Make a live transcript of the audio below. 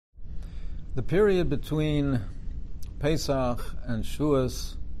The period between Pesach and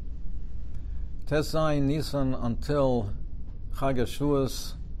Shavuos, Tesai Nisan until Chag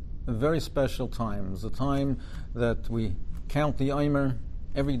HaShavuos, a very special time. It's a time that we count the HaOmer.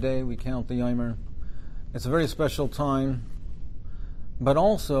 Every day we count the HaOmer. It's a very special time, but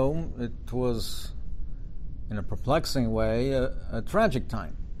also it was, in a perplexing way, a tragic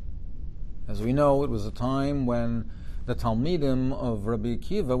time. As we know, it was a time when the Talmidim of Rabbi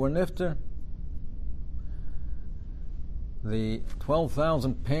Akiva were nifter. The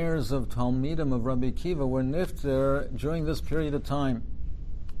 12,000 pairs of Talmidim of Rabbi Akiva were nifter during this period of time.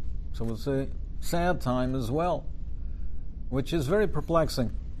 So it's a sad time as well, which is very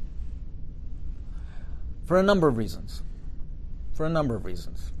perplexing for a number of reasons.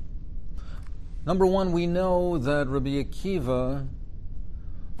 Number one, we know that Rabbi Akiva,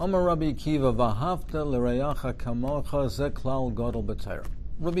 HaOmer Rabbi Akiva, V'ahavta l'reyacha kamocha ze klal gadol b'Torah.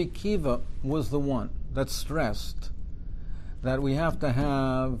 Rabbi Akiva was the one that stressed that we have to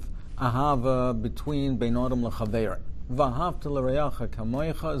have ahava between bein adam l'chaver. V'ahavta l'reyacha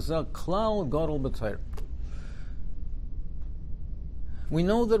kamocha ze klal gadol b'Torah. We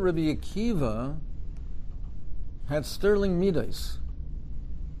know that Rabbi Akiva had sterling midas.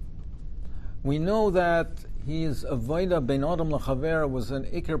 We know that his avodah bein adam l'chaver was an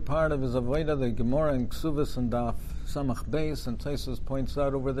ikar part of his avodah. The Gemara in Ksuvas and Daf Samach Beis and Taisus points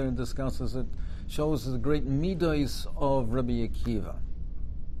out over there and discusses it, shows the great midas of Rabbi Akiva.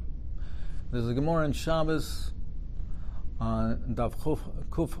 There's a Gemara in Shabbos on Daf Kuf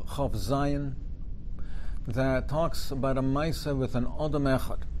Chav Zayin that talks about a Maisa with an Adam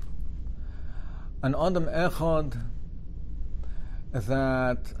Echad. An Adam Echad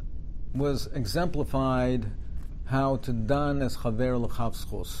that was exemplified how to dan as chaver l'chav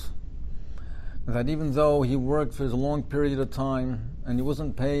schus. That even though he worked for a long period of time and he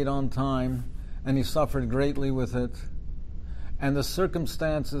wasn't paid on time and he suffered greatly with it, and the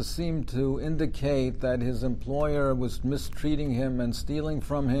circumstances seemed to indicate that his employer was mistreating him and stealing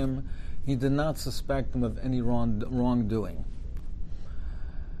from him, he did not suspect him of any wrongdoing.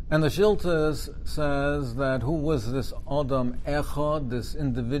 And the Shilta says that who was this Adam Echad, this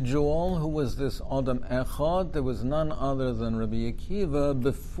individual? Who was this Adam Echad? There was none other than Rabbi Akiva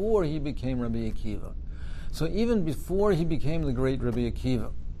before he became Rabbi Akiva. So even before he became the great Rabbi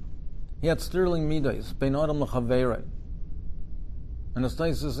Akiva, he had sterling midas, bein adam l'chaverei. And as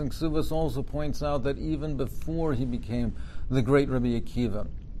Taisus and Ksuvas also points out that even before he became the great Rabbi Akiva,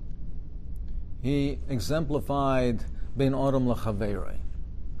 he exemplified bein adam l'chaverei.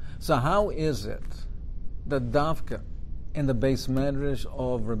 So how is it that Dafka in the base medrash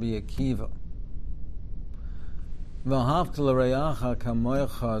of Rabbi Akiva, V'ahavta l'reyacha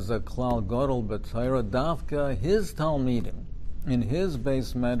kamocha ze klal gadol b'Torah, Dafka, his Talmidim, in his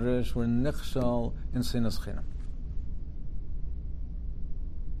base medrash were nichshal in sinas chinam.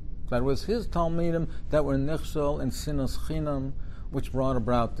 That was his Talmidim that were nichshal in sinas chinam, which brought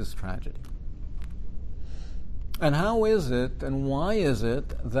about this tragedy. And how is it, and why is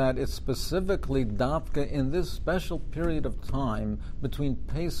it, that it's specifically Dafka in this special period of time between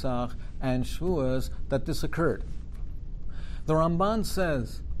Pesach and Shavuos that this occurred? The Ramban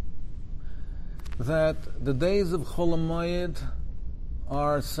says that the days of Chol HaMoed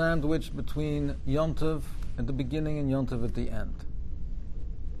are sandwiched between Yom Tov at the beginning and Yom Tov at the end.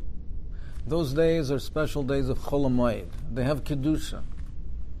 Those days are special days of Chol HaMoed. They have Kedusha.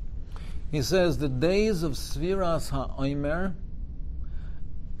 He says the days of Sefirat HaOmer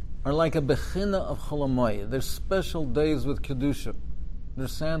are like a bechina of Chol HaMoed. They're special days with Kedusha. They're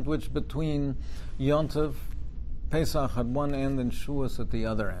sandwiched between Yom Tov, Pesach at one end, and Shavuos at the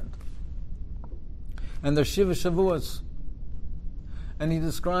other end. And they're Shiva Shavuos. And he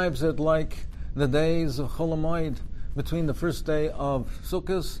describes it like the days of Chol HaMoed between the first day of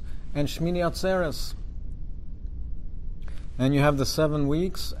Sukkot and Shmini Atzeres. And you have the 7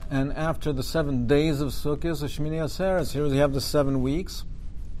 weeks, and after the 7 days of Sukkot, the Shmini Atzeres. Here we have the 7 weeks,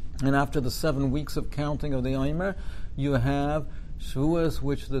 and after the 7 weeks of counting of the HaOmer, you have Shavuos,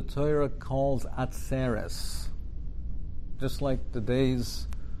 which the Torah calls Atzeres. Just like the days,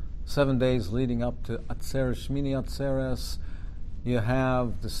 7 days leading up to Atzeres, Shmini Atzeres, you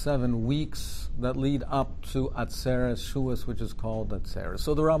have the 7 weeks that lead up to Atzeres, Shavuos, which is called Atzeres.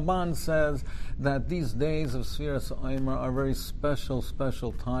 So the Ramban says that these days of Sefirat HaOmer are very special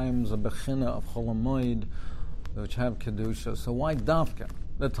times, a bechina of Chol HaMoed, which have Kedusha. So why Dafka?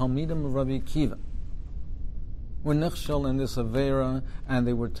 The Talmidim of Rabbi Akiva were nichshal in this Avera, and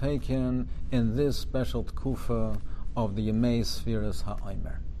they were taken in this special tkufa of the Yemei Sefirat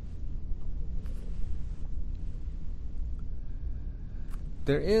HaOmer.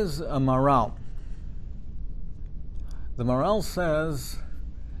 There is a Maral. The Maral says,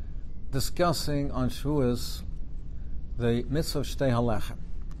 discussing on Shavuos, the mitzvah of Shtei Halechem.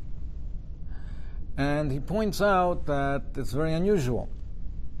 And he points out that it's very unusual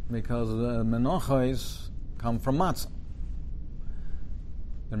because the menachos come from matzah.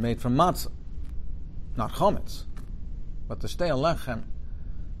 They're made from matzah, not chometz. But the Shtei Halechem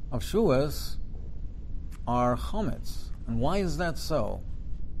of Shavuos are chometz. And why is that so?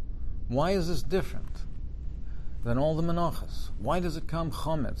 Why is this different than all the menachos? Why does it come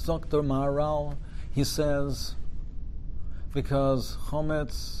chometz? Dr. Maharal, he says, because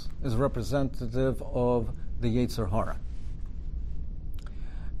chometz is representative of the Yetzer Hara.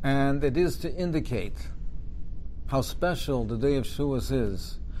 And it is to indicate how special the day of Shavuos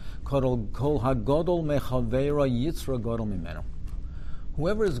is. Kol hagodol mechaveira yitzra godol mimenu.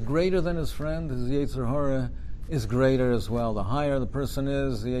 Whoever is greater than his friend, his Yetzer Hara, is greater as well. The higher the person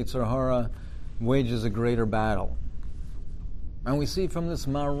is, the Yetzer Hara wages a greater battle. And we see from this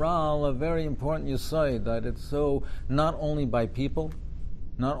Maral a very important yesod, that it's so not only by people,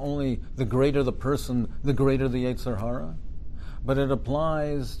 not only the greater the person, the greater the Yetzer Hara, but it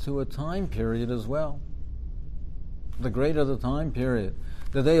applies to a time period as well. The greater the time period.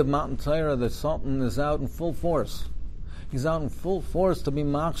 The day of Matan Torah, the Sultan is out in full force. He's out in full force to be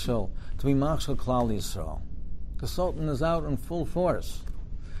Machshel Klal Yisrael. The Sultan is out in full force.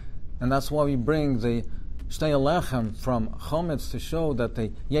 And that's why we bring the Shtei Halechem from Chometz to show that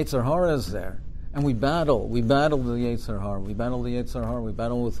the Yetzer Hara is there. And we battle the Yetzer Hara. We battle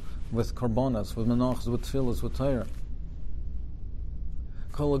with Korbanos, with Menachos, with Tfilos, with Torah.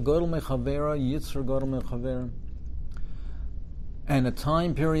 Kol hagodol mechavera yitzra godol mechavera. And a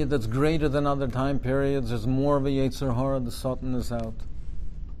time period that's greater than other time periods, there's more of a Yetzer Hara, the Sultan is out.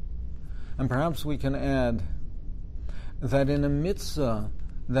 And perhaps we can add that in a mitzvah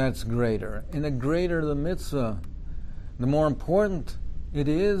that's greater, in a greater the mitzvah, the more important it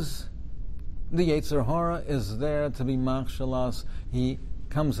is, the Yetzer Hara is there to be machshalas. He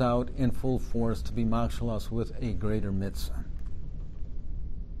comes out in full force to be machshalas with a greater mitzvah.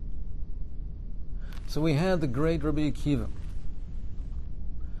 So we had the great Rabbi Akiva,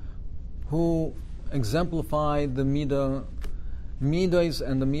 who exemplified the midas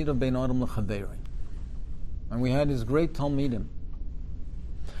and the midah bein adam lechaveri. And we had his great Talmidim.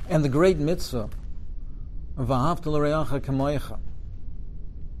 And the great mitzvah of v'ahavta l'reacha kamoicha.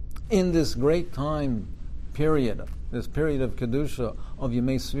 In this great time period, this period of Kedusha, of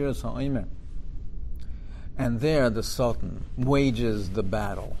Yemei Sefirat HaOmer. And there the Sultan wages the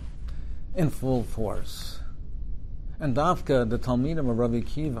battle in full force. And Dafka, the Talmidim of Rabbi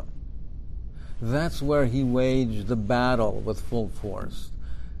Akiva, that's where he waged the battle with full force.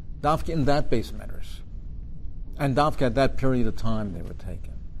 Dafka in that base matters. And Dafka at that period of time they were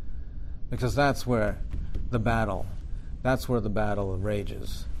taken. Because that's where the battle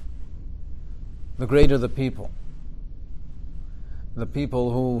rages. The greater the people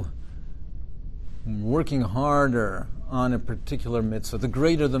who working harder on a particular mitzvah, the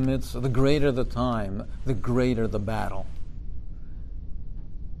greater the mitzvah, the greater the time, the greater the battle.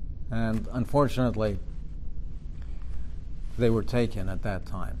 And unfortunately, they were taken at that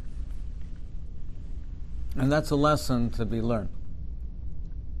time. And that's a lesson to be learned.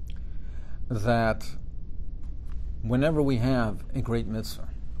 That whenever we have a great mitzvah,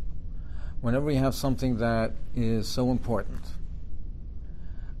 whenever we have something that is so important,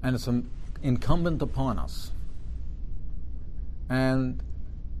 and it's incumbent upon us, and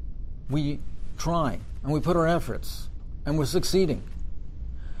we try, and we put our efforts, and we're succeeding,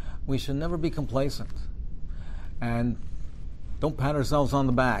 we should never be complacent. And don't pat ourselves on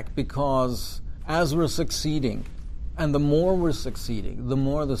the back, because as we're succeeding, and the more we're succeeding, the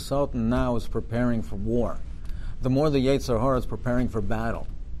more the Sultan now is preparing for war, the more the Yetzer Hara is preparing for battle.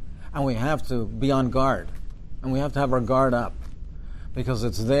 And we have to be on guard, and we have to have our guard up, because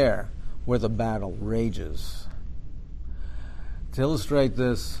it's there where the battle rages. To illustrate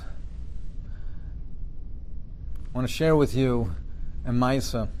this, I want to share with you a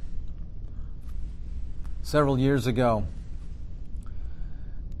Maisa. Several years ago,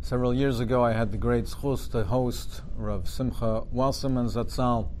 I had the great zchus to host Rav Simcha Wasserman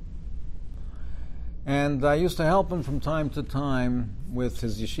Zatzal. And I used to help him from time to time with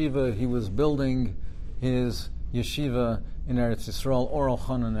his yeshiva. He was building his yeshiva in Eretz Yisrael, Or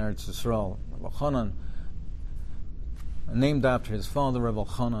Elchanan in Eretz Yisrael. Rav Elchanan, named after his father, Rav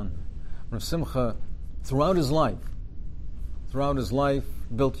Elchanan. Rav Simcha, throughout his life,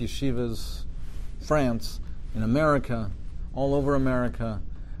 built yeshivas, France, in America, all over America,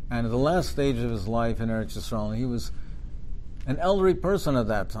 and at the last stage of his life in Eretz Yisrael, he was an elderly person at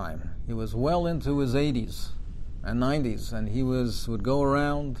that time. He was well into his 80s and 90s, and he would go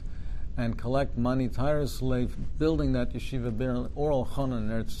around and collect money tirelessly, building that yeshiva bir oral chana in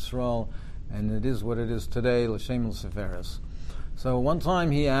Eretz Yisrael, and it is what it is today, l'shem Sefirat. So one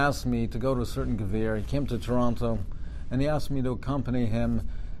time he asked me to go to a certain gevir. He came to Toronto, and he asked me to accompany him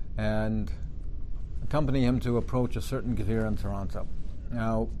to approach a certain gevir in Toronto.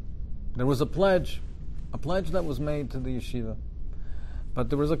 Now, there was a pledge that was made to the yeshiva, but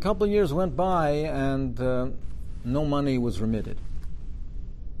there was a couple of years went by, and no money was remitted.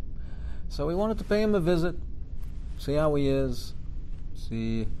 So we wanted to pay him a visit, see how he is,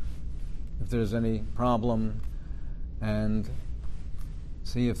 see if there's any problem, and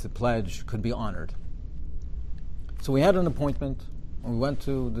see if the pledge could be honored. So we had an appointment. We went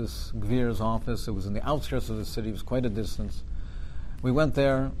to this Gvir's office. It was in the outskirts of the city. It was quite a distance. We went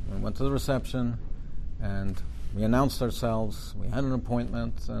there. We went to the reception, and we announced ourselves. We had an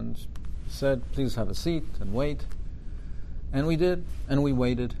appointment, and said, "Please have a seat and wait." And we did, and we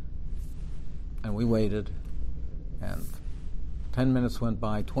waited. And we waited, and 10 minutes went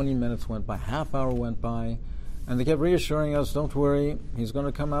by, 20 minutes went by, half hour went by, and they kept reassuring us, "Don't worry, he's going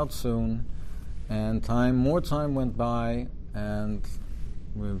to come out soon." And more time went by, and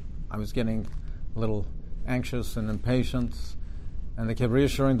I was getting a little anxious and impatient, and they kept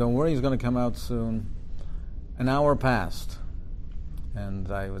reassuring, "Don't worry, he's going to come out soon." An hour passed,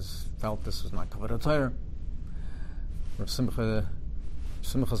 and I felt this was not Kavod HaTorah.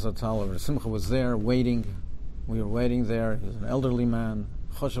 Simcha was there waiting. We were waiting there. He was an elderly man,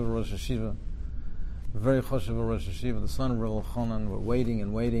 Choshev Rosh Hashiva, very Choshev Rosh Hashiva, the son of Rabbi Chanan. We're waiting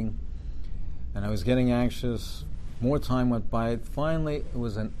and waiting, and I was getting anxious. More time went by. Finally, it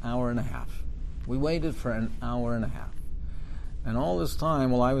was an hour and a half. We waited for an hour and a half, and all this time,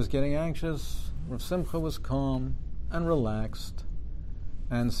 while I was getting anxious, Rav Simcha was calm and relaxed,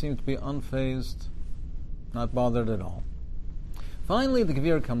 and seemed to be unfazed, not bothered at all. Finally, the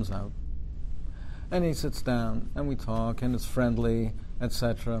Gevir comes out, and he sits down, and we talk, and it's friendly,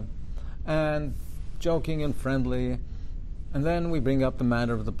 etc., and joking and friendly, and then we bring up the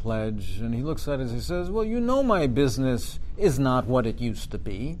matter of the pledge, and he looks at us, he says, "Well, you know my business is not what it used to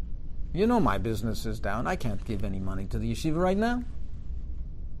be. You know my business is down. I can't give any money to the yeshiva right now."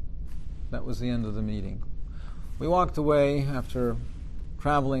 That was the end of the meeting. We walked away after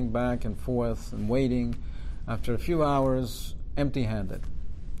traveling back and forth and waiting, after a few hours, empty-handed.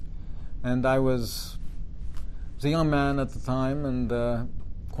 And I was a young man at the time, and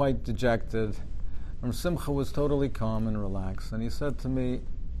quite dejected. And Simcha was totally calm and relaxed. And he said to me,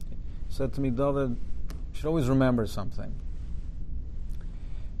 "David, you should always remember something.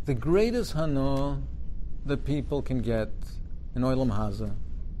 The greatest hana that people can get in Olam Hazeh,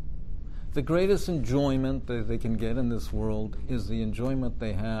 the greatest enjoyment that they can get in this world, is the enjoyment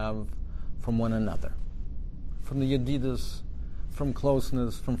they have from one another, from the yedidus, from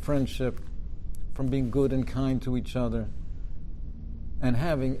closeness, from friendship, from being good and kind to each other, and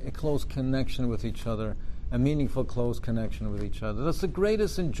having a close connection with each other, a meaningful close connection with each other. That's the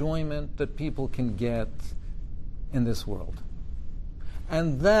greatest enjoyment that people can get in this world.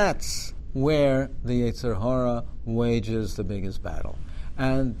 And that's where the Yetzer Hara wages the biggest battle.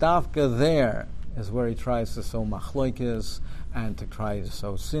 And Dafka there is where he tries to sow machloikis, and to try to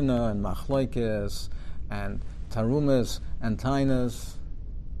sow sinna and machloikis, and tarumas and tainas.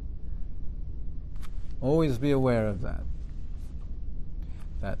 Always be aware of that.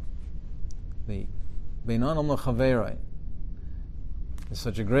 That the Beinan Chaveroi is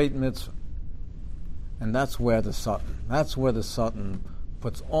such a great mitzvah, and that's where the Satan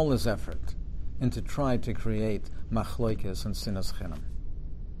puts all his effort into trying to create machloikis and sinas chinam.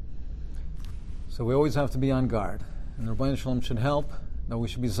 So we always have to be on guard, and the Rebbeinu Shalom should help that we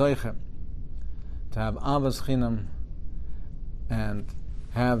should be zeicha to have avas chinam, and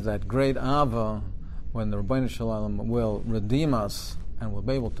have that great ava when the Rebbeinu Shalom will redeem us, and we'll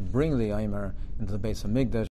be able to bring the HaOmer into the base of Mikdash.